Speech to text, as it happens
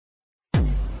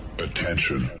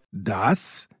Attention.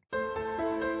 Das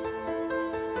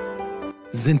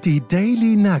sind die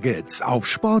Daily Nuggets auf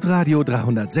Sportradio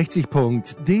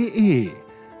 360.de.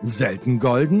 Selten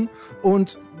golden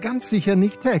und ganz sicher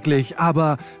nicht täglich,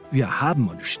 aber wir haben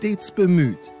uns stets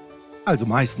bemüht. Also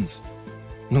meistens.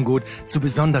 Nun gut, zu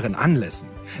besonderen Anlässen,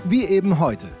 wie eben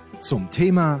heute, zum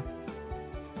Thema.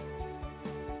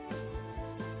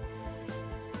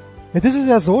 Jetzt ist es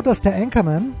ja so, dass der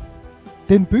Anchorman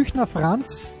den Büchner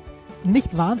Franz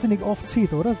nicht wahnsinnig oft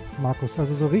sieht, oder, Markus?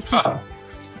 Also so richtig.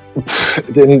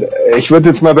 Ich würde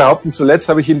jetzt mal behaupten, zuletzt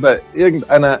habe ich ihn bei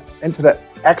irgendeiner entweder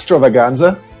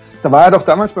Extravaganza, da war er doch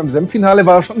damals beim Senffinale,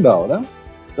 war er schon da, oder?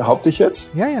 Behaupte ich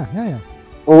jetzt. Ja.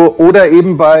 Oder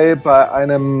eben bei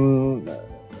einem,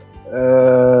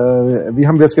 wie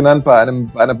haben wir es genannt, bei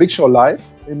einer Big Show live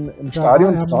im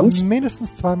Stadion. Sonst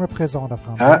mindestens zweimal präsent, der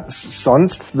Franz. Ja,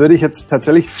 sonst würde ich jetzt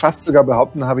tatsächlich fast sogar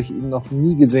behaupten, habe ich ihn noch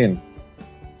nie gesehen.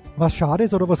 Was schade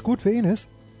ist oder was gut für ihn ist?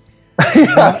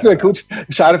 Ja, gut.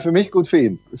 Schade für mich, gut für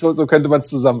ihn. So könnte man es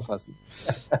zusammenfassen.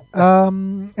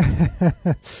 Weil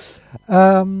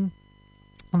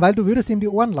du würdest ihm die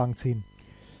Ohren lang ziehen.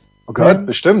 Oh Gott,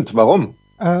 bestimmt. Warum?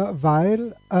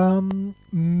 Weil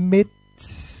mit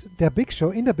der Big Show,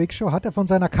 in der Big Show hat er von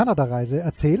seiner Kanada-Reise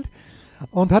erzählt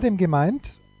und hat ihm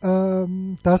gemeint,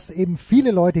 dass eben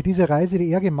viele Leute diese Reise,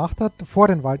 die er gemacht hat, vor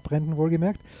den Waldbränden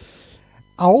wohlgemerkt,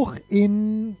 auch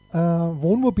in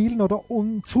Wohnmobilen oder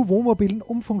zu Wohnmobilen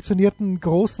umfunktionierten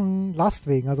großen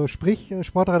Lastwegen, also sprich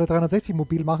Sportradio 360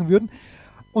 mobil machen würden,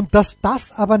 und dass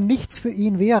das aber nichts für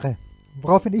ihn wäre.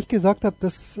 Woraufhin ich gesagt habe,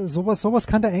 dass sowas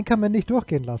kann der Anchorman nicht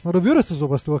durchgehen lassen. Oder würdest du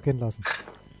sowas durchgehen lassen?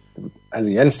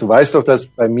 Also Jens, du weißt doch, dass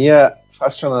bei mir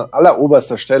fast schon an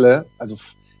alleroberster Stelle, also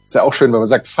ist ja auch schön, wenn man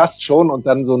sagt fast schon und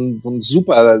dann so ein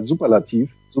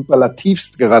superlativst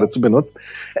geradezu benutzt,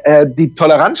 die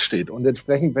Toleranz steht. Und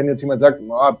entsprechend, wenn jetzt jemand sagt,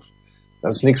 oh,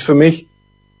 das ist nichts für mich,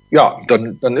 ja,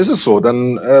 dann ist es so.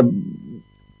 Dann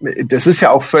das ist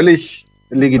ja auch völlig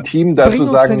legitim, da zu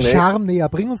sagen,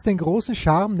 bring uns den großen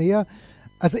Charme näher.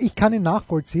 Also ich kann ihn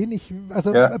nachvollziehen.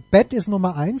 Ja. Bett ist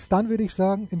Nummer 1, dann würde ich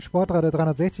sagen im Sportradio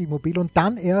 360 mobil und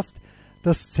dann erst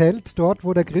das Zelt dort,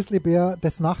 wo der Grizzlybär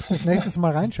des nächstes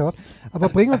Mal reinschaut. Aber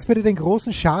bring uns bitte den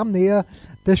großen Charme näher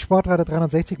des Sportradio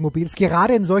 360 Mobils.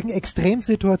 Gerade in solchen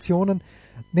Extremsituationen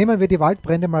nehmen wir die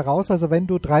Waldbrände mal raus. Also wenn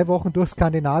du 3 Wochen durch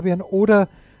Skandinavien oder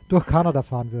durch Kanada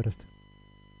fahren würdest.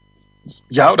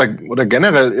 Ja, oder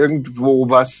generell irgendwo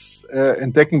was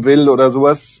entdecken will oder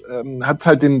sowas, hat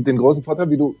halt den großen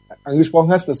Vorteil, wie du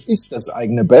angesprochen hast, das ist das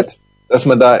eigene Bett, das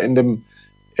man da in dem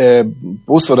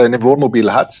Bus oder in dem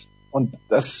Wohnmobil hat. Und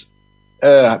das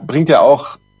bringt ja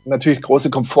auch natürlich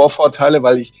große Komfortvorteile,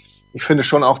 weil ich finde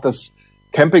schon auch, dass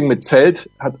Camping mit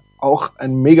Zelt hat auch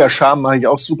einen mega Charme, mache ich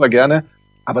auch super gerne.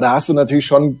 Aber da hast du natürlich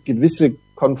schon gewisse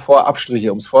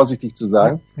Komfortabstriche, um es vorsichtig zu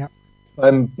sagen. Ja.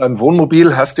 Beim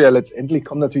Wohnmobil hast du ja letztendlich,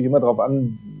 kommt natürlich immer darauf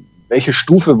an, welche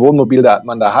Stufe Wohnmobil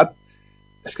man da hat.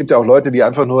 Es gibt ja auch Leute, die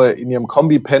einfach nur in ihrem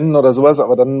Kombi pennen oder sowas,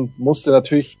 aber dann musst du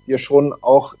natürlich dir schon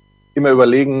auch immer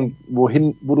überlegen, wo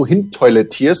du hin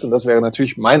toilettierst. Und das wäre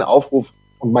natürlich mein Aufruf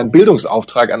und mein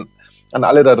Bildungsauftrag an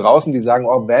alle da draußen, die sagen,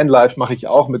 oh, Vanlife mache ich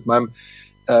auch mit meinem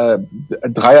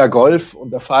Dreier Golf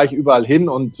und da fahre ich überall hin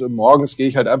und morgens gehe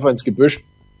ich halt einfach ins Gebüsch.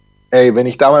 Ey, wenn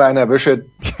ich da mal einen erwische,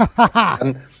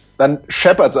 dann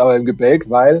scheppert's aber im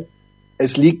Gebälk, weil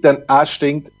es liegt dann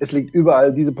stinkt, es liegt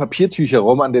überall diese Papiertücher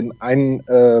rum an den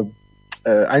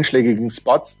einschlägigen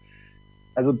Spots.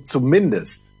 Also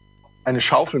zumindest eine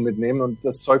Schaufel mitnehmen und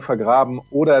das Zeug vergraben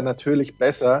oder natürlich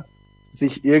besser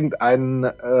sich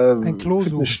irgendein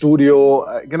Fitnessstudio,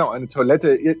 eine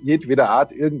Toilette jedweder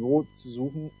Art irgendwo zu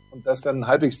suchen und das dann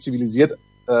halbwegs zivilisiert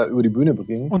über die Bühne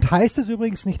bringen. Und heißt es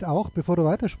übrigens nicht auch, bevor du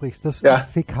weitersprichst, dass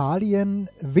Fäkalien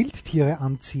Wildtiere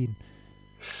anziehen?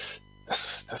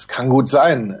 Das kann gut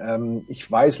sein. Ich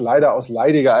weiß leider aus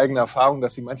leidiger eigener Erfahrung,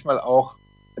 dass sie manchmal auch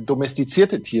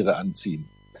domestizierte Tiere anziehen.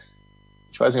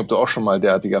 Ich weiß nicht, ob du auch schon mal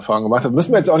derartige Erfahrungen gemacht hast.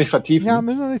 Müssen wir jetzt auch nicht vertiefen. Ja,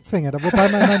 müssen wir nicht zwingen. Wobei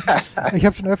ich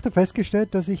habe schon öfter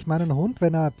festgestellt, dass ich meinen Hund,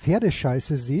 wenn er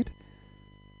Pferdescheiße sieht,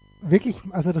 wirklich,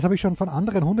 also das habe ich schon von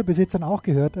anderen Hundebesitzern auch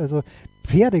gehört, also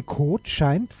Pferdekot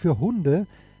scheint für Hunde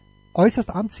äußerst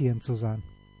anziehend zu sein.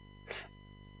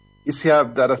 Ist ja,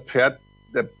 da das Pferd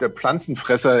der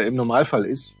Pflanzenfresser im Normalfall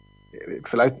ist,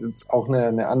 vielleicht auch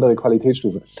eine andere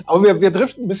Qualitätsstufe. Aber wir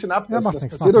driften ein bisschen ab. Das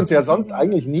passiert uns ja sonst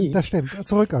eigentlich nie. Das stimmt.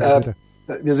 Zurück also bitte.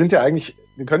 Wir sind ja eigentlich,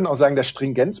 wir können auch sagen, der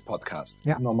Stringenz-Podcast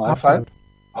im Normalfall. Absolut.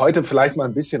 Heute vielleicht mal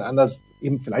ein bisschen anders,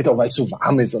 eben vielleicht auch, weil es so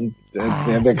warm ist und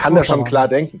wer kann da schon klar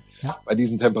denken bei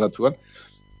diesen Temperaturen.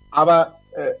 Aber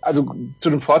also zu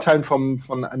den Vorteilen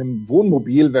von einem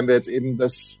Wohnmobil, wenn wir jetzt eben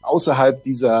das außerhalb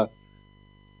dieser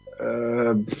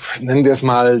nennen wir es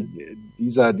mal,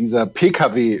 dieser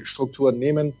PKW-Struktur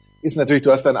nehmen, ist natürlich,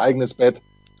 du hast dein eigenes Bett,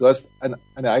 du hast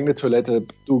eine eigene Toilette,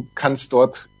 du kannst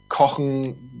dort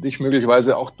kochen, dich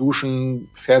möglicherweise auch duschen,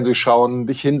 Fernseh schauen,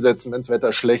 dich hinsetzen, wenn das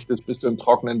Wetter schlecht ist, bist du im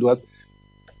Trockenen. Du hast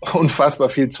unfassbar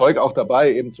viel Zeug auch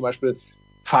dabei, eben zum Beispiel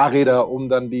Fahrräder, um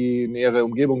dann die nähere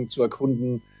Umgebung zu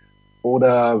erkunden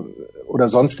oder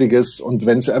sonstiges. Und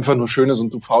wenn es einfach nur schön ist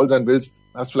und du faul sein willst,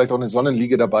 hast du vielleicht auch eine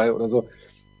Sonnenliege dabei oder so.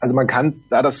 Also man kann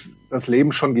da das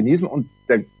Leben schon genießen und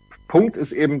der Punkt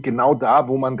ist eben genau da,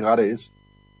 wo man gerade ist.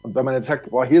 Und wenn man jetzt sagt,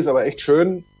 boah, hier ist aber echt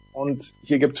schön und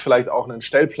hier gibt's vielleicht auch einen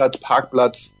Stellplatz,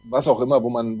 Parkplatz, was auch immer, wo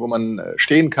man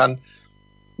stehen kann.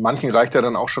 Manchen reicht ja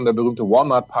dann auch schon der berühmte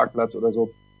Walmart-Parkplatz oder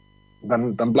so.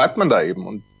 Dann bleibt man da eben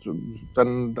und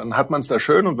dann hat man es da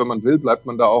schön und wenn man will, bleibt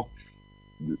man da auch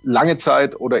lange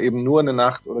Zeit oder eben nur eine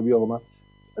Nacht oder wie auch immer.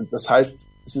 Das heißt,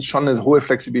 es ist schon eine hohe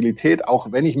Flexibilität,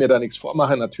 auch wenn ich mir da nichts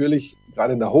vormache. Natürlich,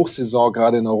 gerade in der Hochsaison,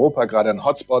 gerade in Europa, gerade an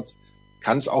Hotspots,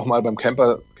 kann es auch mal beim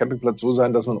Campingplatz so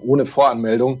sein, dass man ohne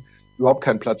Voranmeldung überhaupt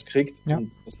keinen Platz kriegt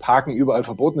und das Parken überall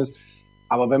verboten ist.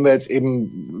 Aber wenn wir jetzt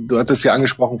eben, du hattest ja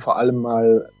angesprochen, vor allem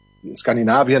mal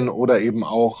Skandinavien oder eben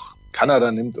auch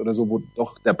Kanada nimmt oder so, wo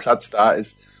doch der Platz da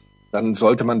ist, dann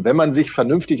sollte man, wenn man sich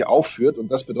vernünftig aufführt,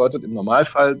 und das bedeutet im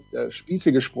Normalfall der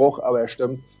spießige Spruch, aber er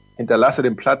stimmt, hinterlasse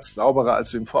den Platz sauberer,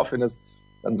 als du ihn vorfindest,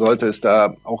 dann sollte es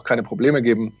da auch keine Probleme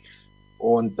geben.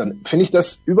 Und dann finde ich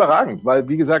das überragend, weil,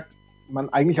 wie gesagt, man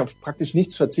eigentlich auf praktisch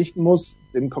nichts verzichten muss,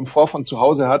 den Komfort von zu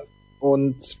Hause hat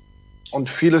und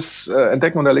vieles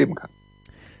entdecken und erleben kann.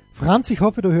 Franz, ich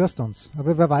hoffe, du hörst uns.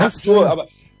 Aber wer weiß. Ach so, aber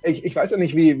ich weiß ja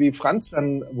nicht, wie Franz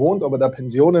dann wohnt, ob er da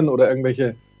Pensionen oder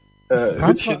irgendwelche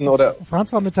Hütchen oder...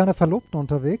 Franz war mit seiner Verlobten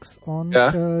unterwegs und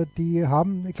die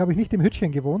haben, glaube ich, nicht im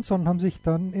Hütchen gewohnt, sondern haben sich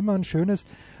dann immer ein schönes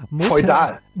Motel...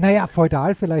 Feudal. Naja,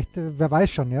 feudal vielleicht, wer weiß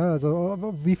schon, ja.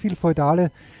 Also wie viel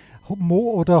feudale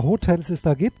oder Hotels es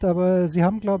da gibt, aber sie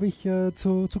haben, glaube ich,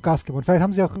 zu Gast gewohnt. Vielleicht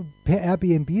haben sie auch per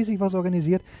Airbnb sich was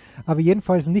organisiert, aber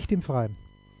jedenfalls nicht im Freien.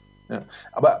 Ja,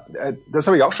 aber das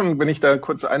habe ich auch schon, wenn ich da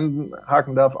kurz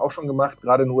einhaken darf, auch schon gemacht,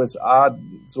 gerade in den USA,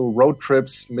 so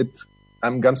Roadtrips mit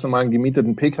einem ganz normalen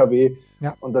gemieteten PKW.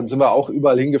 Ja. Und dann sind wir auch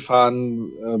überall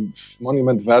hingefahren,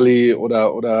 Monument Valley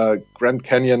oder Grand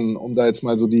Canyon, um da jetzt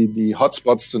mal so die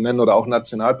Hotspots zu nennen oder auch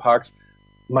Nationalparks.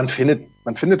 Man findet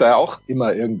da ja auch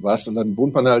immer irgendwas und dann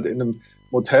wohnt man halt in einem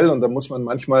Motel und dann muss man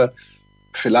manchmal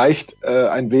vielleicht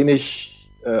ein wenig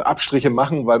Abstriche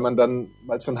machen, weil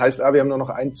es dann heißt, wir haben nur noch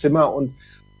ein Zimmer und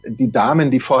die Damen,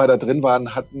 die vorher da drin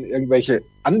waren, hatten irgendwelche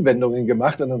Anwendungen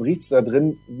gemacht und dann riecht's da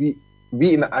drin wie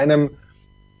in einem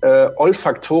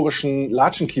olfaktorischen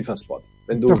Latschenkieferspot.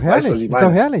 Wenn du weißt, was ich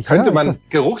meine, könnte man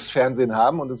Geruchsfernsehen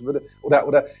haben und es würde,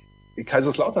 oder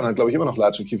Kaiserslautern hat, glaube ich, immer noch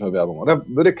Latschenkieferwerbung, oder?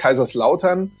 Würde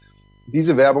Kaiserslautern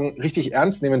diese Werbung richtig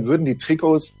ernst nehmen, würden die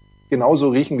Trikots genauso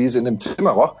riechen, wie es in dem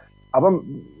Zimmer roch. Aber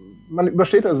man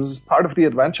übersteht das, es ist part of the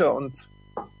adventure und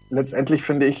letztendlich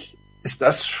finde ich, ist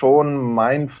das schon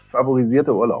mein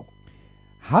favorisierter Urlaub.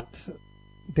 Hat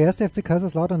der erste FC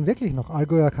Kaiserslautern wirklich noch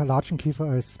Allgäuer Latschenkiefer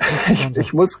als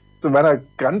Ich muss zu meiner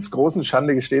ganz großen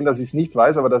Schande gestehen, dass ich es nicht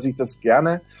weiß, aber dass ich das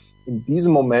gerne in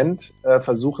diesem Moment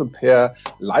versuche per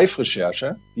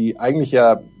Live-Recherche, die eigentlich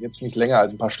ja jetzt nicht länger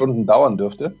als ein paar Stunden dauern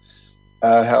dürfte,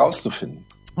 herauszufinden.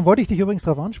 Und wollte ich dich übrigens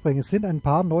darauf ansprechen, es sind ein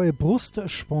paar neue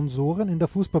Brustsponsoren in der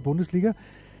Fußball-Bundesliga,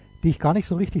 die ich gar nicht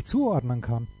so richtig zuordnen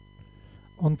kann.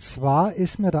 Und zwar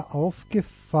ist mir da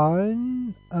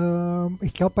aufgefallen,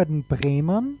 ich glaube bei den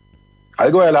Bremern.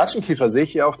 Allgäuer Latschenkiefer sehe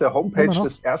ich hier auf der Homepage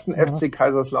des ersten FC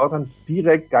Kaiserslautern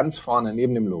direkt ganz vorne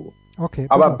neben dem Logo. Okay.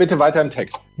 Aber bitte weiter im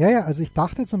Text. Ja, also ich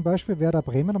dachte zum Beispiel, Werder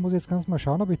Bremen, da muss ich jetzt ganz mal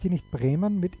schauen, ob ich die nicht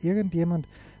Bremen mit irgendjemand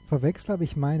verwechsel, aber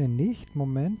ich meine nicht.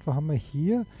 Moment, wo haben wir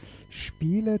hier?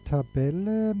 Spiele,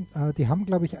 Tabelle. Die haben,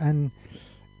 glaube ich, die haben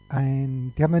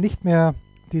ja nicht mehr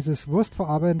dieses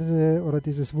wurstverarbeitende oder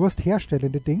dieses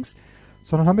wurstherstellende Dings,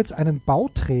 sondern haben jetzt einen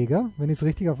Bauträger, wenn ich es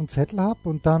richtig auf dem Zettel habe,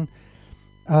 und dann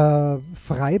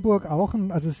Freiburg auch.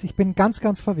 Also ich bin ganz,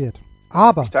 ganz verwirrt.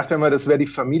 Aber ich dachte immer, das wäre die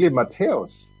Familie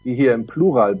Matthäus, die hier im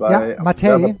Plural bei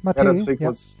Matthäus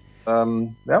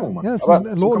Werbung macht. Ja, das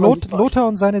sind Lothar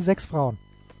und seine 6 Frauen.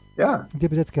 Ja. Die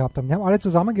bis jetzt gehabt haben. Die haben alle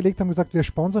zusammengelegt und gesagt, wir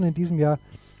sponsern in diesem Jahr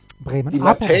Bremen. Die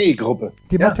Mattei-Gruppe.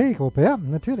 Die Mattei-Gruppe, ja,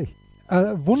 natürlich.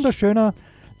 Wunderschöner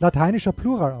lateinischer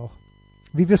Plural auch.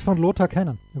 Wie wir es von Lothar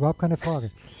kennen. Überhaupt keine Frage.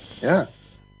 Ja.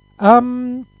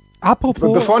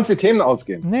 Apropos... Bevor uns die Themen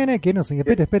ausgehen. Nee, gehen uns nicht.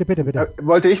 Bitte.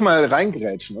 Wollte ich mal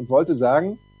reingrätschen und wollte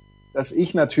sagen, dass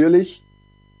ich natürlich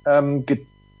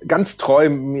ganz treu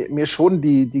mir schon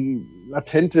die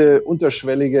latente,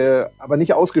 unterschwellige, aber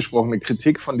nicht ausgesprochene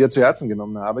Kritik von dir zu Herzen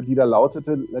genommen habe, die da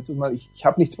lautete letztes Mal, ich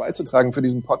habe nichts beizutragen für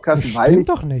diesen Podcast, weil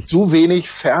ich zu wenig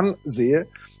fernsehe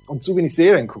und zu wenig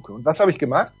Serien gucke. Und was habe ich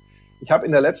gemacht? Ich habe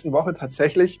in der letzten Woche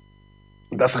tatsächlich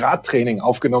das Radtraining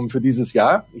aufgenommen für dieses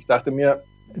Jahr. Ich dachte mir,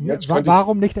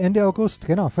 warum nicht Ende August?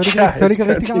 Genau, völliger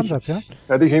richtiger Ansatz. Ja?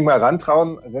 Hätte ich mich mal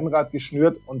rantrauen, Rennrad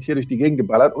geschnürt und hier durch die Gegend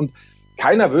geballert. Und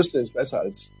keiner wüsste es besser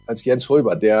als Jens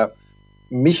Hulber, der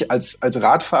mich als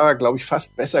Radfahrer, glaube ich,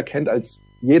 fast besser kennt als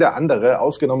jeder andere,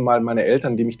 ausgenommen mal meine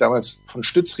Eltern, die mich damals von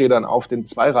Stützrädern auf den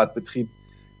Zweiradbetrieb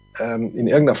in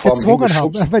irgendeiner Form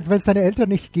hingeschubst. Wenn es deine Eltern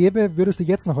nicht gäbe, würdest du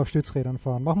jetzt noch auf Stützrädern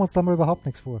fahren. Machen wir uns da mal überhaupt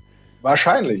nichts vor.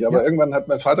 Wahrscheinlich, aber irgendwann hat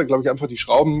mein Vater, glaube ich, einfach die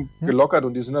Schrauben gelockert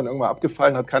und die sind dann irgendwann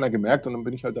abgefallen, hat keiner gemerkt und dann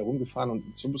bin ich halt da rumgefahren und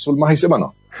so mache ich es immer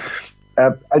noch.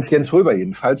 Als Jens Hulber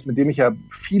jedenfalls, mit dem ich ja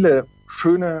viele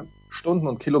schöne Stunden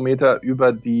und Kilometer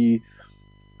über die,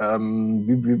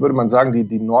 wie würde man sagen,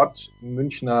 die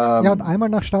Nordmünchner Ja, und einmal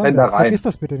nach Starnberg, vergiss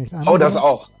das bitte nicht. Das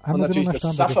auch. Und natürlich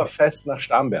das Safferfest nach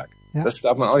Starnberg, das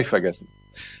darf man auch nicht vergessen,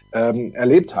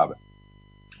 erlebt habe.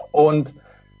 Und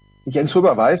Jens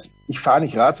Hulber weiß, ich fahre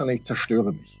nicht Rad, sondern ich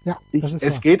zerstöre mich. Ja,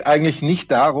 es geht eigentlich nicht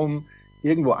darum,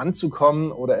 irgendwo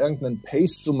anzukommen oder irgendeinen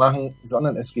Pace zu machen,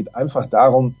 sondern es geht einfach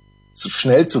darum, so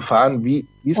schnell zu fahren, wie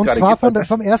es gerade geht. Und zwar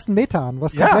vom ersten Meter an,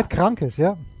 was komplett krank ist,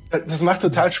 ja. Das macht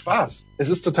total Spaß. Es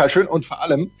ist total schön und vor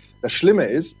allem, das Schlimme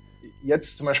ist,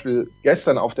 jetzt zum Beispiel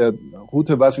gestern auf der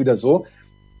Route war es wieder so,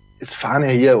 es fahren ja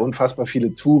hier unfassbar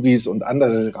viele Touris und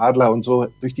andere Radler und so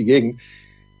durch die Gegend.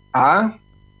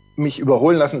 Mich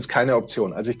überholen lassen ist keine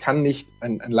Option. Also ich kann nicht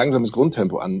ein langsames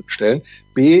Grundtempo anstellen.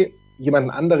 B, jemanden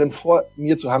anderen vor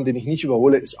mir zu haben, den ich nicht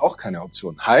überhole, ist auch keine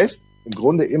Option. Heißt, im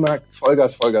Grunde immer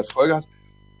Vollgas, Vollgas, Vollgas.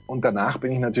 Und danach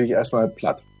bin ich natürlich erstmal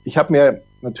platt. Ich habe mir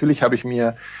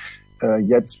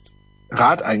jetzt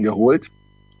Rad eingeholt.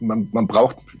 Man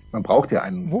braucht ja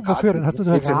einen Wofür denn? Hast du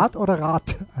Rad oder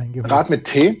Rad eingeholt? Rad mit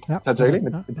T, tatsächlich.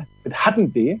 Mit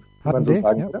Hatten D, wie man so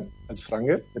sagen würde, als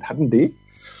Franke. Mit Hatten D.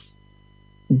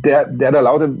 Der da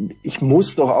lautet, ich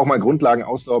muss doch auch mal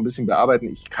Grundlagenausdauer ein bisschen bearbeiten.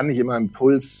 Ich kann nicht immer im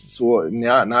Puls so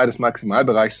nahe des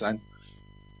Maximalbereichs sein.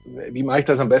 Wie mache ich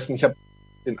das am besten? Ich habe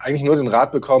eigentlich nur den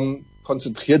Rat bekommen,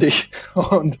 konzentrier dich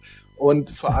und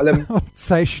vor allem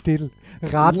sei still.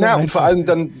 Und vor allem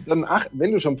dann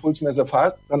wenn du schon Pulsmesser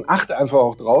fährst, dann achte einfach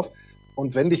auch drauf.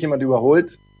 Und wenn dich jemand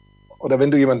überholt oder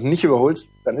wenn du jemanden nicht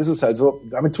überholst, dann ist es halt so.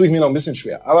 Damit tue ich mir noch ein bisschen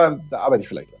schwer. Aber da arbeite ich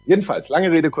vielleicht dran. Jedenfalls, lange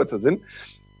Rede, kurzer Sinn.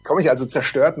 Komme ich also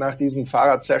zerstört nach diesen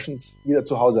Fahrrad-Sessions wieder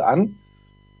zu Hause an.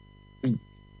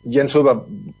 Jens Hulber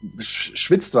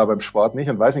schwitzt zwar beim Sport nicht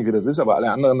und weiß nicht, wie das ist, aber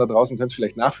alle anderen da draußen können es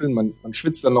vielleicht nachfühlen. Man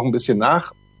schwitzt dann noch ein bisschen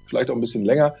nach, vielleicht auch ein bisschen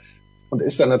länger und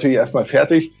ist dann natürlich erstmal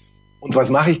fertig. Und was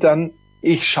mache ich dann?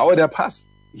 Ich schaue der Pass.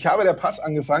 Ich habe der Pass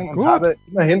angefangen und habe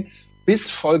immerhin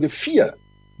bis Folge 4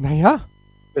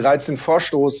 bereits den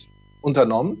Vorstoß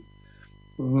unternommen.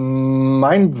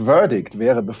 Mein Verdict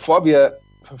wäre, bevor wir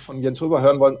von Jens Hulber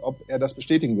hören wollen, ob er das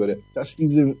bestätigen würde, dass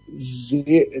diese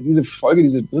Folge,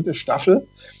 diese dritte Staffel,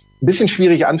 ein bisschen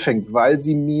schwierig anfängt, weil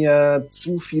sie mir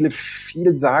zu viele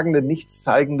vielsagende,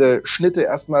 nichtszeigende Schnitte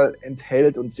erstmal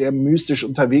enthält und sehr mystisch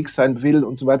unterwegs sein will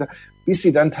und so weiter, bis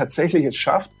sie dann tatsächlich es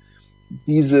schafft,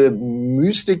 diese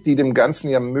Mystik, die dem Ganzen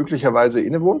ja möglicherweise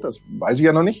innewohnt, das weiß ich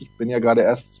ja noch nicht, ich bin ja gerade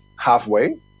erst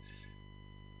halfway,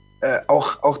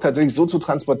 auch tatsächlich so zu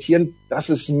transportieren, dass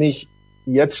es mich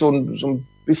jetzt so ein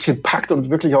bisschen packt und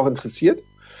wirklich auch interessiert.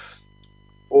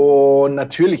 Und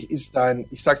natürlich ist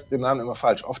ich sag's den Namen immer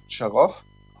falsch,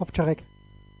 Ovtcharek,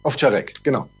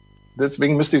 genau.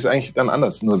 Deswegen müsste ich es eigentlich dann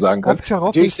anders nur sagen können.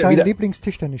 Ovtcharek ist dein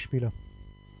Lieblingstischtennisspieler.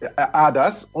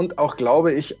 Das und auch,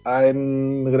 glaube ich,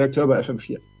 ein Redakteur bei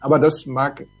FM4. Aber das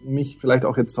mag mich vielleicht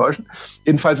auch jetzt täuschen.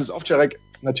 Jedenfalls ist Ovtcharek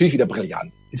natürlich wieder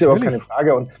brillant. Ist ja überhaupt keine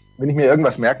Frage. Und wenn ich mir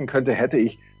irgendwas merken könnte, hätte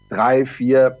ich 3,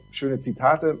 4 schöne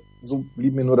Zitate. So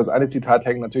blieb mir nur das eine Zitat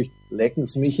hängen. Natürlich,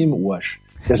 lecken's mich im Ursch.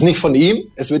 Das ist nicht von ihm,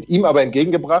 es wird ihm aber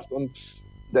entgegengebracht und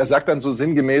der sagt dann so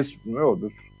sinngemäß, naja,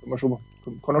 das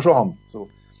kann er schon haben. So.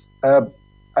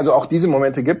 Also auch diese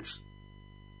Momente gibt's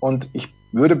und ich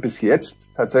würde bis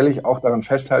jetzt tatsächlich auch daran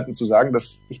festhalten zu sagen,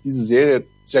 dass ich diese Serie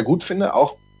sehr gut finde,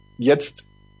 auch jetzt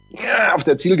auf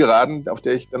der Zielgeraden, auf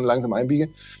der ich dann langsam einbiege.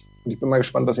 Und ich bin mal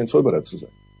gespannt, was Jens Hulber dazu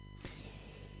sagt.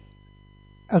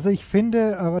 Also ich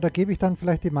finde, aber da gebe ich dann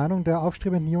vielleicht die Meinung der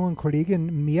aufstrebenden jungen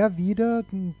Kollegin mehr wieder,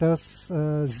 dass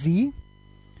sie,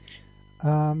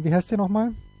 wie heißt sie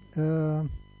nochmal?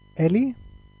 Ellie?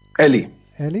 Ellie.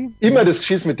 Immer das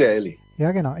Geschiss mit der Ellie.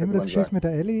 Ja, genau, immer das Geschiss mit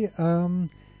der Ellie,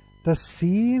 dass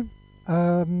sie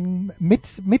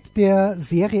mit der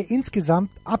Serie insgesamt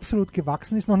absolut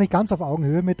gewachsen ist, noch nicht ganz auf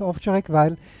Augenhöhe mit Ovtcharek,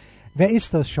 weil wer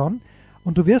ist das schon?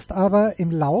 Und du wirst aber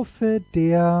im Laufe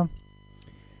der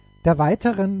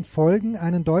weiteren Folgen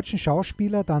einen deutschen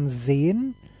Schauspieler dann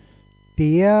sehen,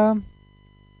 den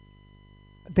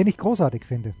ich großartig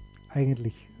finde,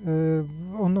 eigentlich.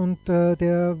 Man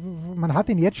hat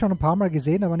ihn jetzt schon ein paar Mal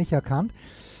gesehen, aber nicht erkannt.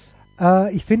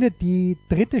 Ich finde die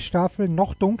dritte Staffel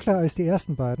noch dunkler als die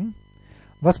ersten beiden.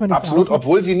 Was man Absolut,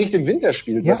 obwohl sie nicht im Winter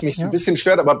spielt, was mich so ein bisschen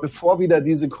stört. Aber bevor wieder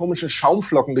diese komischen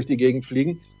Schaumflocken durch die Gegend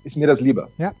fliegen, ist mir das lieber.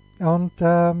 Ja, und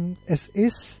es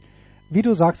ist, wie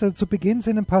du sagst, also zu Beginn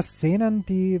sind ein paar Szenen,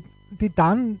 die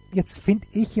dann, jetzt finde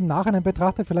ich im Nachhinein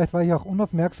betrachtet, vielleicht war ich auch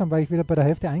unaufmerksam, weil ich wieder bei der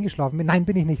Hälfte eingeschlafen bin. Nein,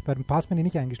 bin ich nicht, bei dem Pass bin ich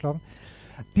nicht eingeschlafen.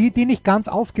 Die nicht ganz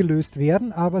aufgelöst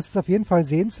werden, aber es ist auf jeden Fall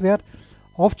sehenswert.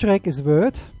 Ovtcharek ist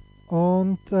Word.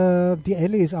 Und die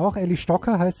Ellie ist auch, Ellie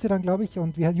Stocker heißt sie dann, glaube ich,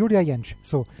 und wie heißt Julia Jentsch.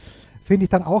 So, finde ich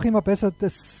dann auch immer besser,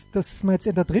 dass man jetzt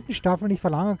in der dritten Staffel nicht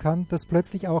verlangen kann, dass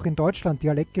plötzlich auch in Deutschland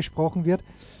Dialekt gesprochen wird.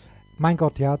 Mein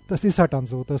Gott, ja, das ist halt dann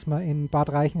so, dass man in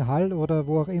Bad Reichenhall oder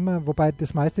wo auch immer, wobei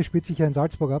das meiste spielt sich ja in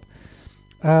Salzburg ab,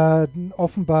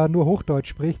 offenbar nur Hochdeutsch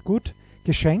spricht. Gut,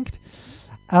 geschenkt.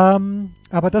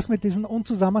 Aber das mit diesen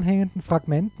unzusammenhängenden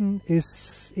Fragmenten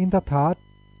ist in der Tat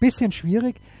ein bisschen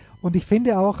schwierig. Und ich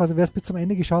finde auch, also wer es bis zum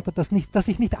Ende geschaut hat, dass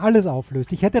sich nicht alles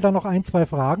auflöst. Ich hätte da noch 1, 2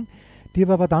 Fragen, die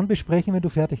wir aber dann besprechen, wenn du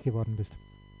fertig geworden bist.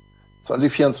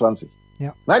 2024.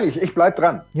 Ja. Nein, ich bleib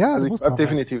dran. Ja, also ich bleib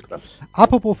definitiv dran.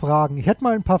 Apropos Fragen. Ich hätte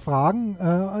mal ein paar Fragen.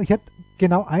 Ich hätte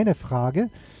genau eine Frage.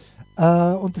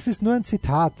 Und das ist nur ein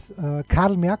Zitat.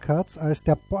 Karl Merkatz,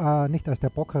 nicht als der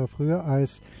Bocker früher,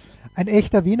 als ein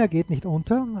echter Wiener geht nicht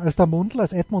unter, als der Mundl,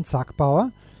 als Edmund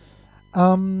Sackbauer,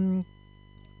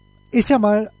 ist ja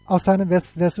mal aus seinem, wer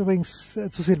es übrigens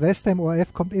zu Silvester im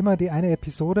ORF kommt, immer die eine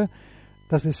Episode,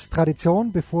 das ist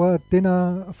Tradition, bevor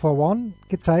Dinner for One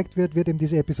gezeigt wird eben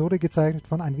diese Episode gezeigt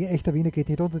von ein echter Wiener geht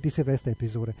nicht unter, die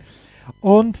Silvester-Episode.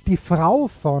 Und die Frau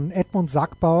von Edmund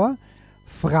Sackbauer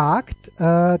fragt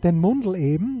den Mundl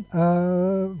eben,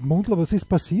 Mundl, was ist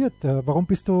passiert? Warum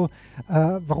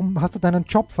hast du deinen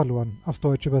Job verloren, aufs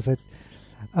Deutsch übersetzt?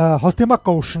 Hast du immer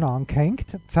Goschen angehängt,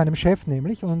 seinem Chef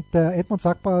nämlich, und der Edmund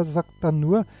Sackbauer sagt dann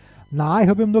nur, na, ich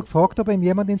habe ihm nur gefragt, ob ihm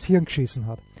jemand ins Hirn geschissen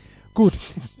hat. Gut,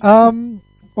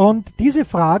 und diese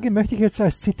Frage möchte ich jetzt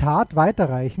als Zitat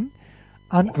weiterreichen.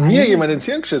 Mir jemand ins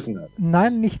Hirn geschissen hat?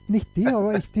 Nein, nicht die,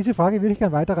 aber diese Frage würde ich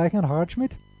gerne weiterreichen an Harald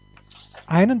Schmidt.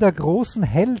 Einen der großen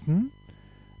Helden,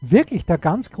 wirklich der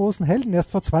ganz großen Helden,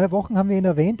 erst vor 2 Wochen haben wir ihn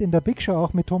erwähnt, in der Big Show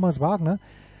auch mit Thomas Wagner,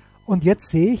 und jetzt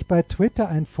sehe ich bei Twitter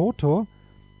ein Foto,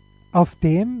 auf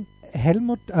dem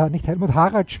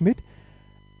Harald Schmidt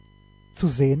zu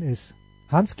sehen ist.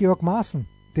 Hans-Georg Maaßen,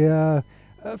 der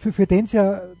für den es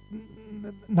ja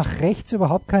nach rechts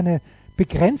überhaupt keine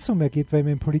Begrenzung mehr gibt, weil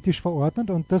man ihn politisch verordnet,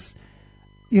 und das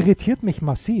irritiert mich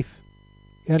massiv,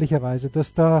 ehrlicherweise,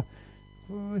 dass da,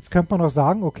 jetzt könnte man auch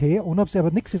sagen, okay,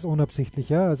 aber nichts ist unabsichtlich,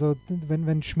 ja, also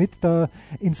wenn Schmidt da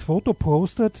ins Foto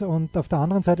postet und auf der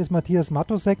anderen Seite ist Matthias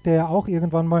Matosek, der ja auch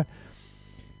irgendwann mal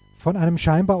von einem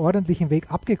scheinbar ordentlichen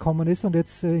Weg abgekommen ist und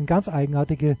jetzt in ganz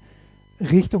eigenartige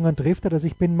Richtungen driftet. Also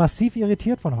ich bin massiv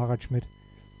irritiert von Harald Schmidt.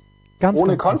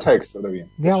 Ohne Kontext, oder wie?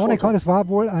 Ja, ohne Kontext. Es war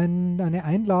wohl eine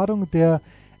Einladung der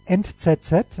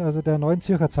NZZ, also der Neuen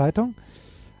Zürcher Zeitung.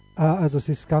 Also es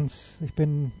ist ich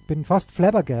bin fast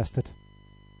flabbergasted.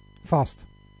 Fast.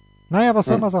 Naja, was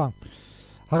soll man sagen?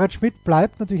 Harald Schmidt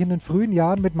bleibt natürlich in den frühen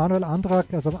Jahren mit Manuel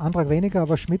Antrag, also Antrag weniger,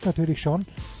 aber Schmidt natürlich schon.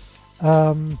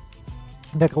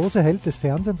 Der große Held des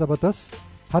Fernsehens, aber das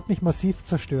hat mich massiv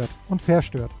zerstört und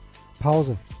verstört.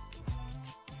 Pause.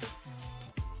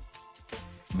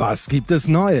 Was gibt es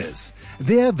Neues?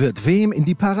 Wer wird wem in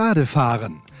die Parade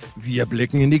fahren? Wir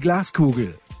blicken in die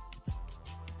Glaskugel.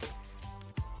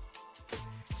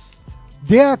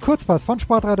 Der Kurzpass von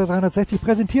Sportradio 360,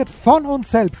 präsentiert von uns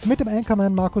selbst mit dem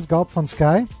Anchorman Markus Gaupp von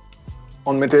Sky.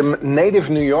 Und mit dem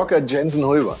Native New Yorker Jensen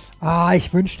Hulber.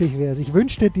 Ich wünschte, ich wäre es. Ich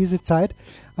wünschte diese Zeit.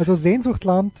 Also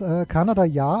Sehnsuchtland, Kanada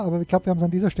ja, aber ich glaube, wir haben es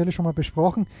an dieser Stelle schon mal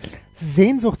besprochen.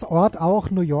 Sehnsuchtsort auch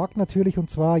New York natürlich, und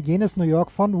zwar jenes New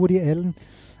York von Woody Allen.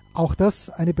 Auch das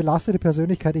eine belastete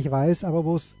Persönlichkeit, ich weiß, aber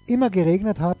wo es immer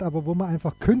geregnet hat, aber wo man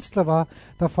einfach Künstler war,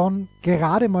 davon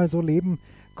gerade mal so leben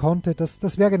konnte,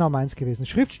 das wäre genau meins gewesen.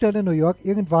 Schriftsteller New York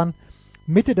irgendwann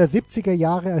Mitte der 70er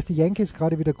Jahre, als die Yankees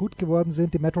gerade wieder gut geworden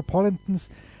sind, die Metropolitans,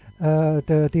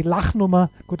 die Lachnummer,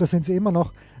 gut, da sind sie immer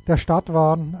noch, der Stadt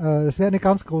waren, das wäre eine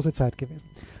ganz große Zeit gewesen.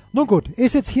 Nun gut,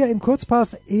 ist jetzt hier im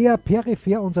Kurzpass eher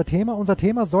peripher unser Thema. Unser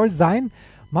Thema soll sein,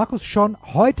 Markus, schon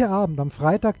heute Abend am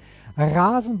Freitag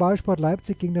Rasenballsport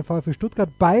Leipzig gegen den VfB Stuttgart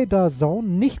bei der Zone.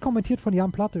 Nicht kommentiert von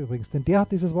Jan Platte übrigens, denn der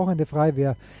hat dieses Wochenende frei,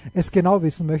 wer es genau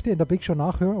wissen möchte, in der Big Show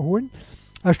nachholen.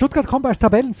 Stuttgart kommt als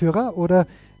Tabellenführer oder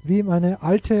wie meine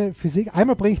alte Physik,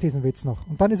 einmal bringe ich diesen Witz noch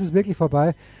und dann ist es wirklich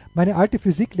vorbei, meine alte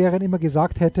Physiklehrerin immer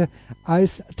gesagt hätte,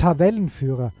 als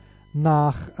Tabellenführer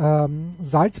nach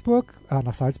Salzburg,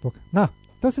 na,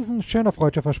 das ist ein schöner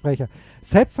freudscher Versprecher,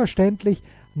 selbstverständlich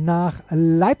nach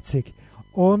Leipzig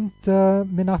und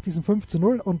nach diesem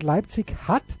 5:0 und Leipzig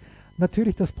hat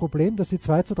natürlich das Problem, dass sie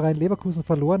 2:3 in Leverkusen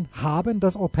verloren haben,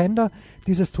 dass Openda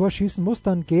dieses Tor schießen muss,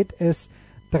 dann geht es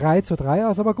 3:3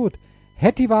 aus, aber gut,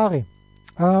 Hettivari.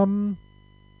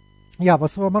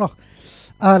 Was wollen wir noch?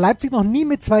 Leipzig noch nie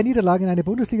mit 2 Niederlagen in eine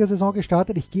Bundesliga-Saison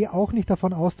gestartet. Ich gehe auch nicht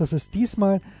davon aus, dass es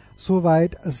diesmal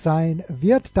soweit sein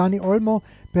wird. Dani Olmo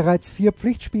bereits 4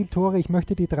 Pflichtspieltore. Ich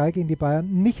möchte die 3 gegen die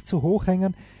Bayern nicht zu hoch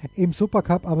hängen im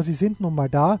Supercup, aber sie sind nun mal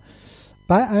da.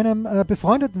 Bei einem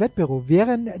befreundeten Wettbüro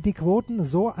wären die Quoten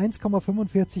so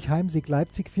 1,45 Heimsieg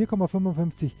Leipzig,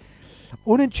 4,55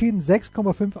 Unentschieden,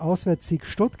 6,5 Auswärtssieg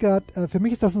Stuttgart. Für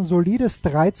mich ist das ein solides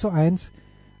 3:1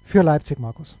 für Leipzig,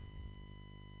 Markus.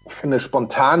 Ich finde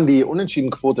spontan die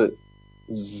Unentschiedenquote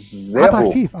sehr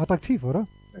hoch. Attraktiv, oder?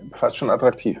 Fast schon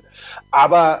attraktiv.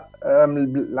 Aber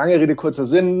lange Rede, kurzer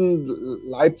Sinn.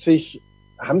 Leipzig,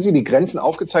 haben Sie die Grenzen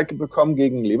aufgezeigt bekommen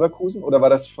gegen Leverkusen oder war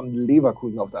das von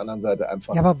Leverkusen auf der anderen Seite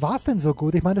einfach? Ja, aber war es denn so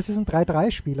gut? Ich meine, das ist ein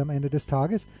 3:3-Spiel am Ende des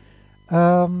Tages.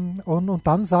 Und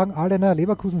dann sagen alle,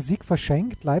 Leverkusen Sieg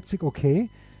verschenkt, Leipzig okay.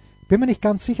 Bin mir nicht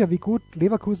ganz sicher, wie gut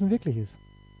Leverkusen wirklich ist.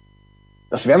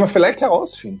 Das werden wir vielleicht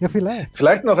herausfinden. Ja, vielleicht.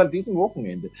 Vielleicht noch an diesem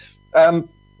Wochenende.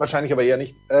 Wahrscheinlich aber eher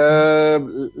nicht.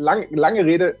 Lange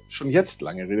Rede,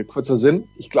 kurzer Sinn.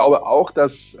 Ich glaube auch,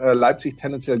 dass Leipzig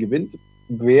tendenziell gewinnt.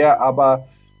 Wer aber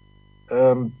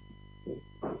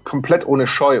komplett ohne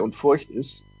Scheu und Furcht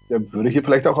ist, der würde hier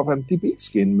vielleicht auch auf ein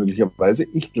DBX gehen, möglicherweise.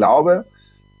 Ich glaube,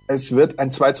 es wird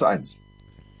ein 2:1.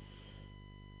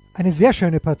 Eine sehr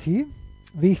schöne Partie,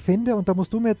 wie ich finde. Und da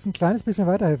musst du mir jetzt ein kleines bisschen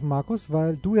weiterhelfen, Markus,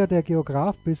 weil du ja der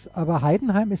Geograf bist. Aber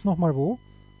Heidenheim ist nochmal wo?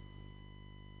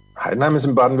 Heidenheim ist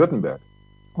in Baden-Württemberg.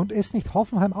 Und ist nicht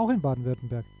Hoffenheim auch in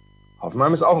Baden-Württemberg?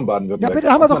 Hoffenheim ist auch in Baden-Württemberg. Ja,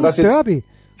 bitte, haben wir doch ein Derby.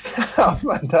 Ob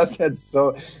man das jetzt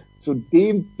so zu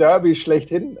dem Derby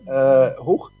schlechthin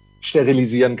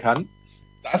hochsterilisieren kann,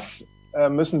 das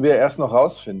müssen wir erst noch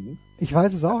rausfinden. Ich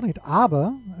weiß es auch nicht,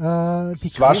 aber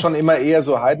es war schon immer eher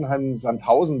so,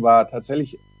 Heidenheim-Sandhausen war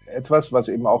tatsächlich etwas, was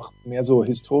eben auch mehr so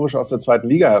historisch aus der zweiten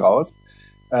Liga heraus.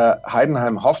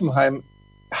 Heidenheim-Hoffenheim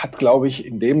hat, glaube ich,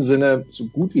 in dem Sinne so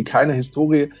gut wie keine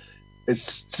Historie.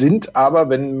 Es sind aber,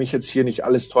 wenn mich jetzt hier nicht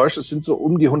alles täuscht, es sind so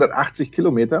um die 180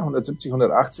 Kilometer, 170,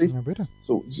 180, ja, bitte.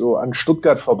 So an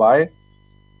Stuttgart vorbei.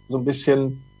 So ein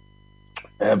bisschen,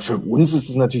 für uns ist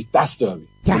es natürlich das Derby.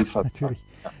 Ja,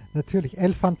 natürlich.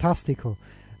 El Fantastico.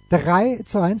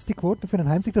 3:1 die Quoten für den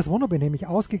Heimsieg. Das Wunderbar nämlich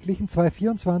ausgeglichen,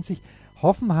 2:24.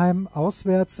 Hoffenheim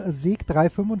Auswärtssieg,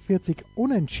 3:45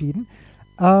 unentschieden.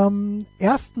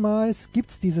 Erstmals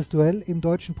gibt es dieses Duell im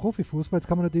deutschen Profifußball. Jetzt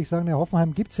kann man natürlich sagen,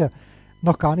 Hoffenheim gibt es ja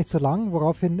noch gar nicht so lang,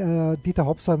 woraufhin Dieter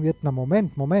Hopp sagen wird,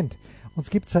 Moment.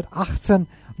 Uns gibt es seit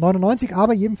 1899,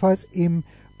 aber jedenfalls im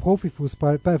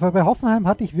Profifußball. Bei Hoffenheim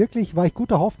war ich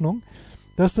guter Hoffnung,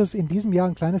 dass das in diesem Jahr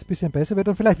ein kleines bisschen besser wird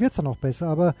und vielleicht wird es dann noch besser,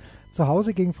 aber zu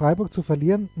Hause gegen Freiburg zu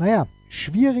verlieren,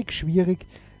 schwierig.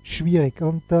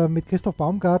 Und mit Christoph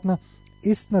Baumgartner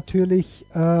ist natürlich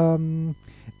einer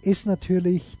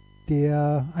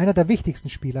der wichtigsten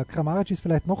Spieler. Kramaric ist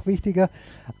vielleicht noch wichtiger,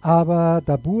 aber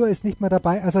Dabur ist nicht mehr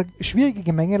dabei. Also schwierige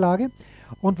Gemengelage.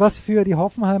 Und was für die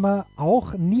Hoffenheimer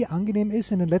auch nie angenehm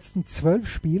ist, in den letzten 12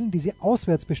 Spielen, die sie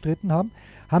auswärts bestritten haben,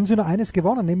 haben sie nur eines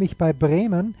gewonnen, nämlich bei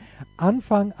Bremen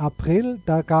Anfang April.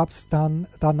 Da gab es dann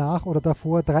danach oder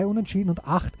davor 3 Unentschieden und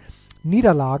 8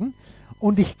 Niederlagen.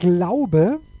 Und ich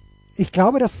glaube,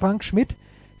 dass Frank Schmidt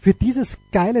für dieses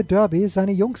geile Derby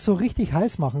seine Jungs so richtig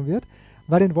heiß machen wird,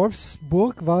 weil in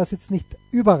Wolfsburg war es jetzt nicht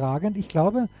überragend. Ich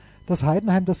glaube, dass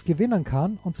Heidenheim das gewinnen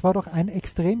kann, und zwar durch ein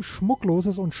extrem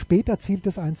schmuckloses und spät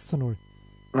erzieltes 1:0.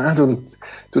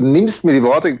 Du nimmst mir die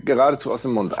Worte geradezu aus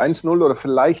dem Mund. 1:0 oder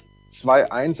vielleicht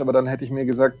 2:1, aber dann hätte ich mir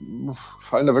gesagt,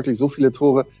 fallen da wirklich so viele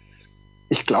Tore.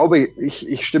 Ich glaube,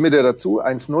 ich stimme dir dazu,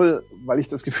 1:0, weil ich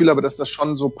das Gefühl habe, dass das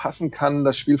schon so passen kann,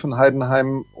 das Spiel von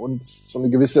Heidenheim und so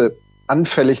eine gewisse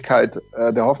Anfälligkeit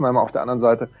der Hoffenheimer auf der anderen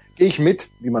Seite. Gehe ich mit,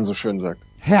 wie man so schön sagt.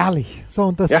 Herrlich. So,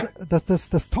 und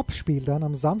das Topspiel dann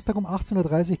am Samstag um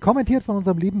 18:30 Uhr, kommentiert von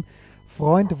unserem lieben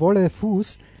Freund Wolle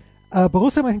Fuß.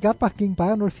 Borussia Mönchengladbach gegen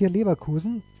Bayern 04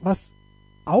 Leverkusen. Was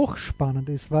auch spannend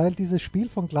ist, weil dieses Spiel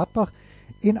von Gladbach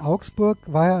in Augsburg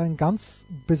war ja ein ganz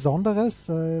besonderes.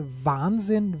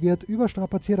 Wahnsinn wird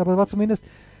überstrapaziert, aber war zumindest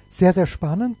sehr, sehr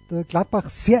spannend. Gladbach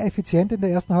sehr effizient in der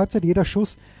ersten Halbzeit, jeder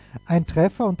Schuss ein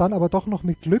Treffer und dann aber doch noch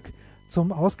mit Glück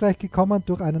zum Ausgleich gekommen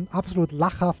durch einen absolut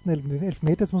lachhaften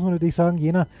Elfmeter. Jetzt muss man natürlich sagen,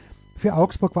 jener für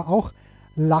Augsburg war auch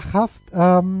lachhaft.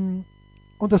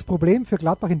 Und das Problem für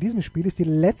Gladbach in diesem Spiel ist, die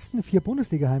letzten 4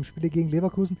 Bundesliga-Heimspiele gegen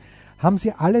Leverkusen haben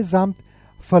sie allesamt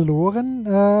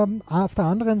verloren. Auf der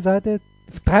anderen Seite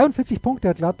 43 Punkte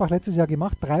hat Gladbach letztes Jahr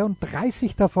gemacht,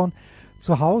 33 davon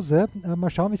zu Hause. Mal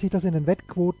schauen, wie sich das in den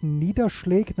Wettquoten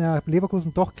niederschlägt.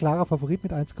 Leverkusen doch klarer Favorit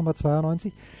mit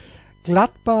 1,92.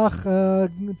 Gladbach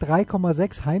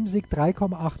 3,6 Heimsieg,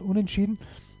 3,8 Unentschieden.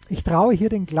 Ich traue hier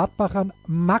den Gladbachern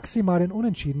maximal den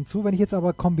Unentschieden zu. Wenn ich jetzt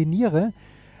aber kombiniere,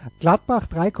 Gladbach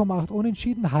 3,8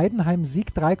 Unentschieden, Heidenheim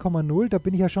Sieg 3,0, da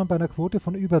bin ich ja schon bei einer Quote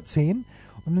von über 10.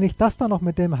 Und wenn ich das dann noch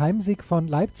mit dem Heimsieg von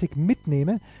Leipzig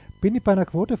mitnehme, bin ich bei einer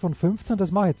Quote von 15,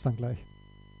 das mache ich jetzt dann gleich.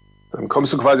 Dann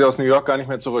kommst du quasi aus New York gar nicht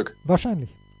mehr zurück.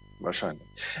 Wahrscheinlich. Du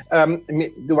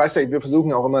weißt ja, wir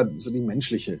versuchen auch immer so die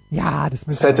menschliche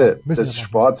Facette des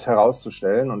Sports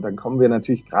herauszustellen. Und dann kommen wir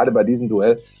natürlich gerade bei diesem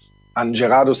Duell an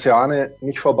Gerardo Seoane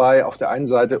nicht vorbei auf der einen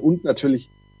Seite und natürlich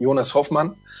Jonas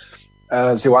Hoffmann.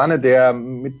 Seoane, der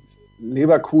mit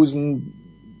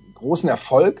Leverkusen großen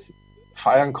Erfolg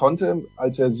feiern konnte,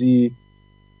 als er sie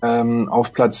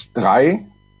auf Platz 3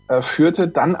 führte,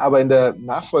 dann aber in der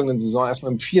nachfolgenden Saison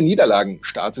erstmal mit 4 Niederlagen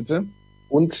startete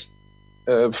und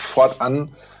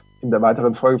fortan in der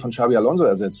weiteren Folge von Xabi Alonso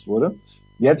ersetzt wurde.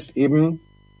 Jetzt eben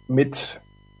mit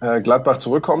Gladbach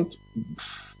zurückkommt.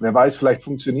 Wer weiß, vielleicht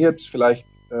funktioniert's, vielleicht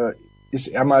ist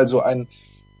er mal so ein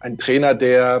Trainer,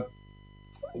 der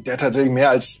tatsächlich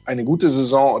mehr als eine gute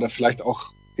Saison oder vielleicht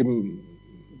auch eben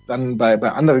dann bei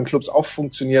anderen Clubs auch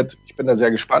funktioniert. Ich bin da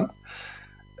sehr gespannt.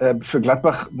 Für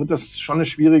Gladbach wird das schon eine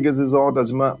schwierige Saison, da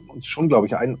sind wir uns schon, glaube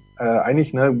ich,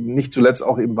 einig, ne? Nicht zuletzt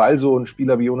auch eben, weil so ein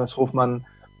Spieler wie Jonas Hofmann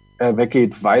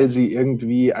weggeht, weil sie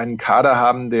irgendwie einen Kader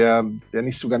haben, der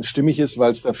nicht so ganz stimmig ist,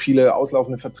 weil es da viele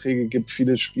auslaufende Verträge gibt,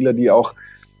 viele Spieler, die auch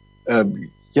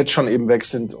jetzt schon eben weg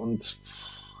sind. Und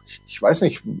ich weiß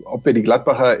nicht, ob wir die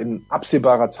Gladbacher in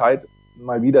absehbarer Zeit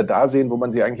mal wieder da sehen, wo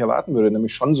man sie eigentlich erwarten würde,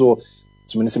 nämlich schon so,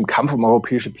 zumindest im Kampf um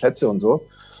europäische Plätze und so.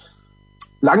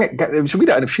 Schon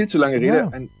wieder eine viel zu lange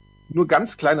Rede, ein nur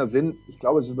ganz kleiner Sinn. Ich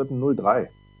glaube, es wird ein 0-3.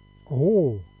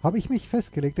 Oh, habe ich mich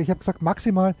festgelegt. Ich habe gesagt,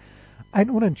 maximal ein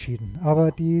Unentschieden.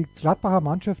 Aber die Gladbacher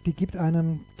Mannschaft, die gibt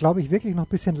einem, glaube ich, wirklich noch ein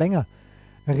bisschen länger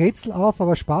Rätsel auf,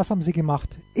 aber Spaß haben sie gemacht.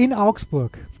 In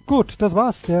Augsburg. Gut, das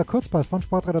war's. Der Kurzpass von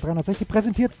Sportradar 360,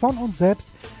 präsentiert von uns selbst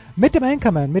mit dem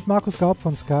Anchorman, mit Markus Gaupp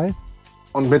von Sky.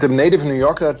 Und mit dem Native New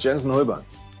Yorker Jensen Holbein.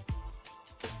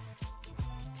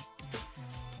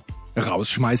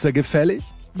 Rausschmeißer gefällig?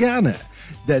 Gerne,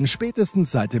 denn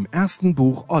spätestens seit dem ersten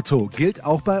Buch Otto gilt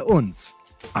auch bei uns: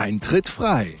 Eintritt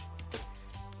frei.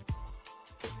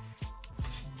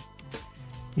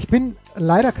 Ich bin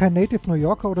leider kein Native New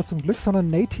Yorker oder zum Glück, sondern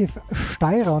Native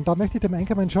Steirer, und da möchte ich dem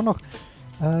Anchorman schon noch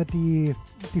die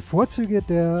Vorzüge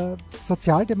der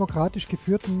sozialdemokratisch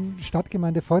geführten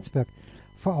Stadtgemeinde Volzberg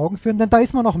vor Augen führen, denn da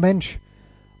ist man noch Mensch,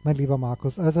 mein lieber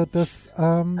Markus. Also das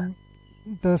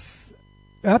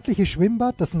örtliche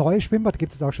Schwimmbad, das neue Schwimmbad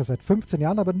gibt es auch schon seit 15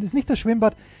 Jahren, aber das ist nicht das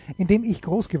Schwimmbad, in dem ich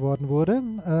groß geworden wurde.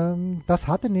 Das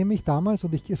hatte nämlich damals,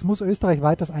 und es muss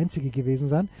österreichweit das einzige gewesen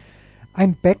sein,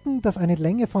 ein Becken, das eine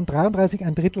Länge von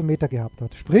 33,1 Meter gehabt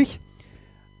hat. Sprich,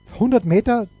 100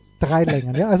 Meter, 3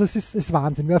 Längen. Ja? Also es ist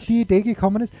Wahnsinn, wer auf die Idee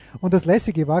gekommen ist. Und das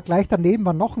Lässige war, gleich daneben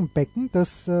war noch ein Becken,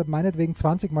 das meinetwegen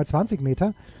 20 mal 20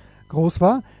 Meter groß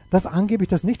war, das angeblich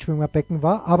das Nichtschwimmerbecken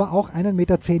war, aber auch 1,10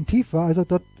 Meter tief war. Also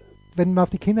dort, wenn man auf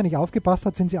die Kinder nicht aufgepasst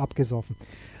hat, sind sie abgesoffen.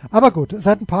 Aber gut,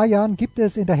 seit ein paar Jahren gibt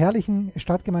es in der herrlichen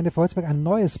Stadtgemeinde Volzberg ein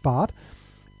neues Bad,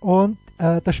 und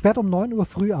das sperrt um 9 Uhr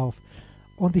früh auf.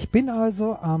 Und ich bin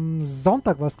also am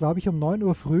Sonntag, war es glaube ich, um 9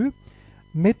 Uhr früh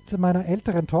mit meiner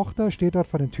älteren Tochter, stehe dort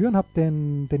vor den Türen, habe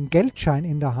den Geldschein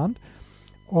in der Hand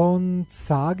und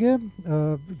sage,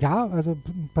 also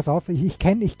pass auf, ich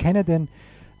kenne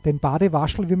den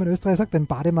Badewaschel, wie man in Österreich sagt, den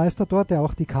Bademeister dort, der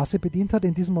auch die Kasse bedient hat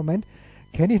in diesem Moment,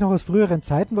 kenne ich noch aus früheren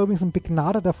Zeiten, war übrigens ein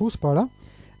begnadeter Fußballer,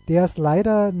 der es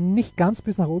leider nicht ganz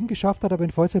bis nach oben geschafft hat, aber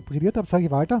in Vollzeit brilliert hat. Sage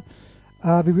ich, Walter,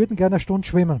 wir würden gerne eine Stunde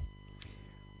schwimmen.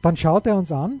 Dann schaut er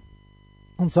uns an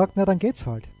und sagt, na dann geht's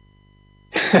halt.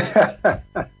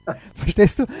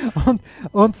 Verstehst du?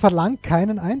 Und verlangt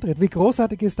keinen Eintritt. Wie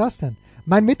großartig ist das denn?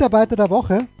 Mein Mitarbeiter der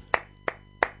Woche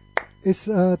ist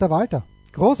der Walter.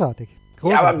 Großartig.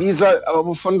 Großartig. Ja, aber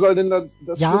wovon soll denn das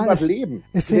Schwimmbad leben?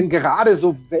 Es sind gerade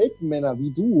so Weltmänner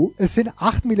wie du. Es sind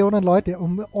 8 Millionen Leute.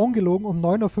 Ungelogen, um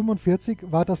 9.45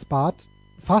 Uhr war das Bad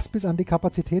fast bis an die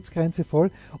Kapazitätsgrenze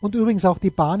voll. Und übrigens auch die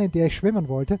Bahn, in der ich schwimmen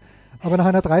wollte. Aber nach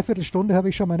einer Dreiviertelstunde habe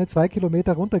ich schon meine 2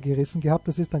 Kilometer runtergerissen gehabt.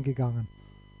 Das ist dann gegangen.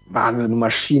 Wahnsinn,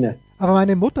 Maschine. Aber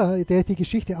meine Mutter, der ich die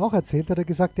Geschichte auch erzählt hat, hat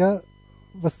gesagt, ja,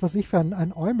 was ich für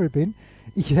ein Eumel bin.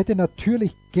 Ich hätte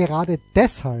natürlich gerade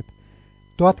deshalb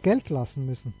dort Geld lassen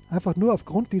müssen. Einfach nur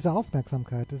aufgrund dieser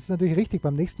Aufmerksamkeit. Das ist natürlich richtig.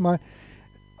 Beim nächsten Mal,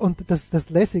 und das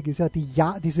Lässige ist ja,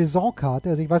 die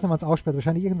Saisonkarte, also ich weiß nicht, wann es aussperrt,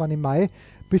 wahrscheinlich irgendwann im Mai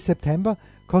bis September,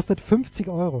 kostet 50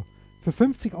 Euro. Für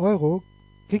 50 Euro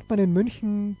kriegt man in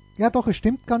München, ja doch, es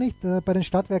stimmt gar nicht, bei den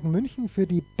Stadtwerken München für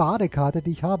die Badekarte,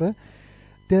 die ich habe,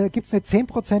 da gibt es eine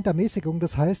 10% Ermäßigung.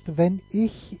 Das heißt, wenn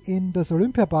ich in das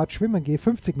Olympiabad schwimmen gehe,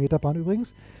 50 Meter Bahn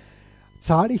übrigens,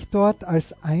 zahle ich dort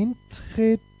als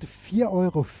Eintritt 4,04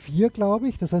 Euro, glaube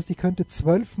ich. Das heißt, ich könnte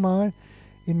 12 Mal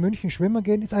in München schwimmen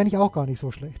gehen. Ist eigentlich auch gar nicht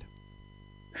so schlecht.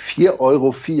 4,04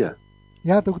 Euro?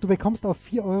 Ja, du bekommst auf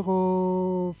 4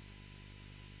 Euro,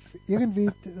 irgendwie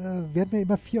werden mir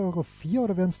immer 4,04 Euro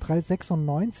oder werden es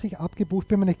 3,96 abgebucht,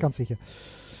 bin mir nicht ganz sicher.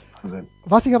 Wahnsinn.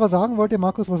 Was ich aber sagen wollte,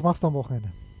 Markus, was machst du am Wochenende?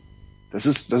 Also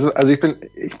ich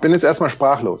bin jetzt erstmal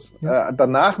sprachlos. Ja.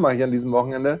 Danach mache ich an diesem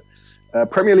Wochenende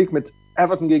Premier League mit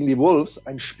Everton gegen die Wolves,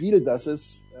 ein Spiel, das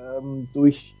es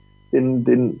durch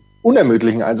den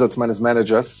unermüdlichen Einsatz meines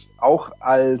Managers auch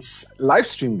als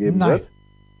Livestream geben wird.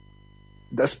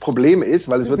 Das Problem ist,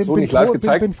 weil es wird so nicht live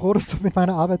gezeigt. Ich bin froh, dass du mit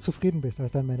meiner Arbeit zufrieden bist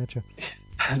als dein Manager.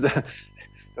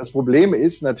 Das Problem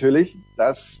ist natürlich,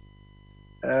 dass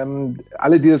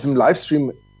alle, die das im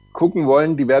Livestream gucken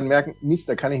wollen, die werden merken, Mist,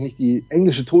 da kann ich nicht die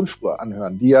englische Tonspur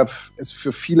anhören, die ja es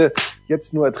für viele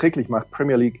jetzt nur erträglich macht,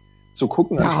 Premier League zu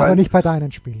gucken. Ja, aber nicht bei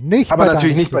deinen Spielen. Aber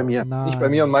natürlich nicht bei mir. Nein. Nicht bei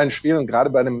mir und meinen Spielen und gerade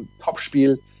bei einem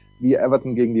Topspiel wie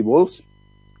Everton gegen die Wolves.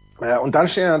 Und dann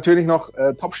stehen natürlich noch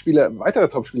weitere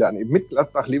Topspiele an, eben mit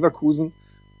Gladbach, Leverkusen.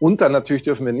 Und dann natürlich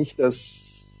dürfen wir nicht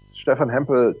das Stefan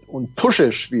Hempel und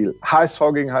Tusche-Spiel HSV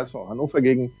gegen HSV, Hannover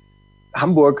gegen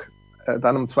Hamburg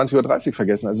dann um 20.30 Uhr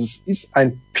vergessen. Also es ist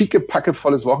ein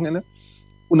pickepackevolles Wochenende.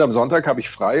 Und am Sonntag habe ich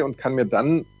frei und kann mir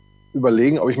dann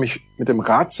überlegen, ob ich mich mit dem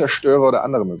Rad zerstöre oder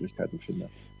andere Möglichkeiten finde.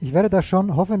 Ich werde da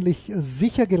schon hoffentlich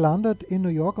sicher gelandet in New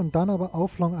York und dann aber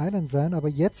auf Long Island sein. Aber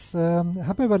jetzt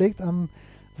habe mir überlegt, am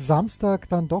Samstag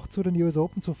dann doch zu den US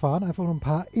Open zu fahren, einfach um ein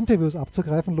paar Interviews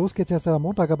abzugreifen. Los geht's erst am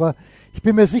Montag, aber ich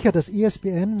bin mir sicher, dass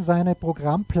ESPN seine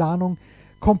Programmplanung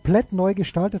komplett neu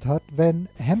gestaltet hat, wenn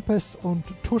Hempes und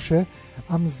Tusche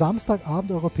am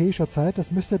Samstagabend europäischer Zeit,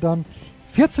 das müsste dann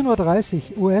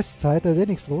 14.30 Uhr US-Zeit, da ist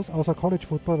nichts los, außer College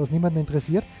Football, was niemanden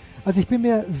interessiert. Also ich bin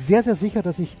mir sehr, sehr sicher,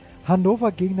 dass ich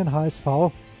Hannover gegen den HSV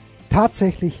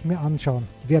tatsächlich mir anschauen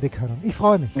werde können. Ich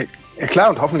freue mich. Ja klar,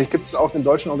 und hoffentlich gibt es auch den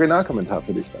deutschen Originalkommentar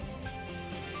für dich dann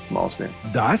zum Auswählen.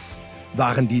 Das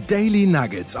waren die Daily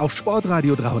Nuggets auf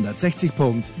sportradio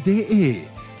 360.de.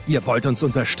 Ihr wollt uns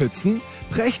unterstützen?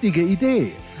 Prächtige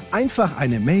Idee! Einfach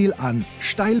eine Mail an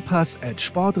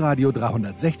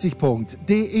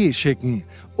steilpass@sportradio360.de schicken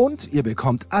und ihr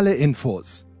bekommt alle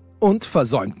Infos. Und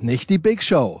versäumt nicht die Big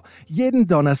Show. Jeden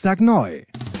Donnerstag neu.